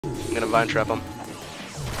I'm gonna vine trap him.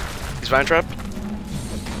 He's vine trapped.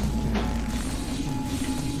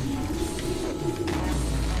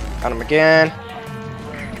 Got him again.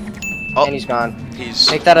 Oh, and he's gone. He's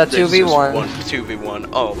make that a 2v1.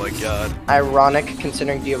 2v1. Oh my god. Ironic,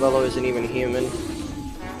 considering Diavolo isn't even human.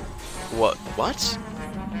 What? What?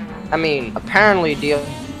 I mean, apparently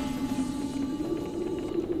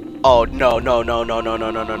Oh no no no no no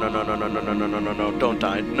no no no no no no no no no no no no! Don't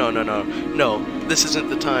die! No no no no! This isn't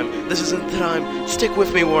the time! This isn't the time! Stick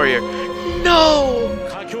with me, warrior! No!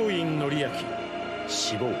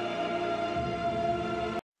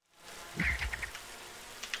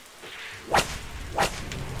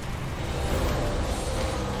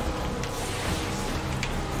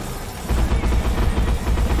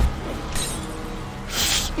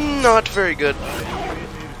 Not very good.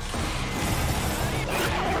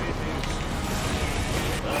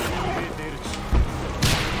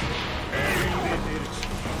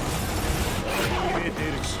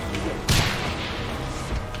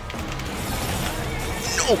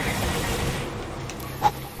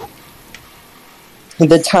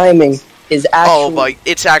 the timing is actually... Oh my,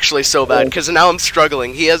 it's actually so bad, because now I'm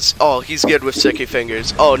struggling. He has, he's good with sticky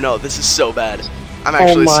fingers. Oh no, this is so bad. I'm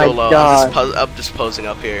actually so low. I'm just posing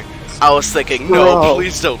up here. I was thinking, no,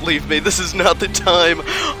 please don't leave me. This is not the time.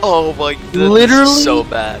 Oh my goodness, literally, this is so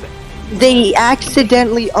bad. They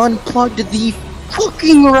accidentally unplugged the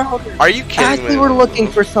fucking router. Are you kidding me? As they were looking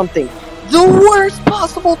for something. The worst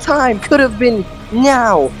possible time could have been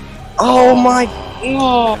now. Oh my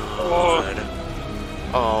god.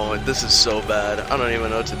 Oh, this is so bad. I don't even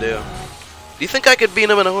know what to do. Do you think I could beat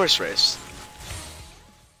him in a horse race?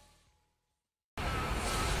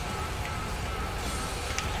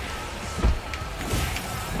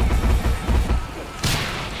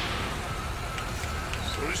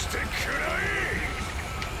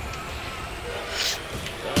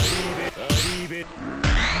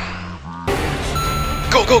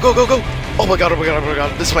 Go, go, go, go, go! Oh my god, oh my god, oh my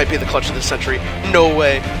god. This might be the clutch of the century. No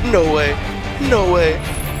way, no way, no way.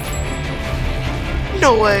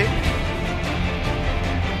 No way.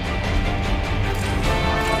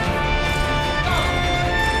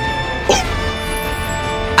 Oh.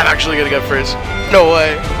 I'm actually gonna get first. No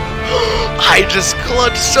way. I just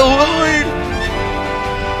clutched so hard.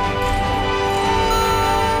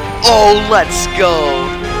 Oh, let's go.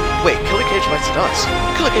 Wait, Killer Cage bites the dust.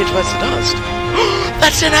 Killer Cage bites the dust.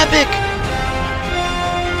 That's an epic!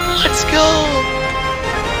 Let's go!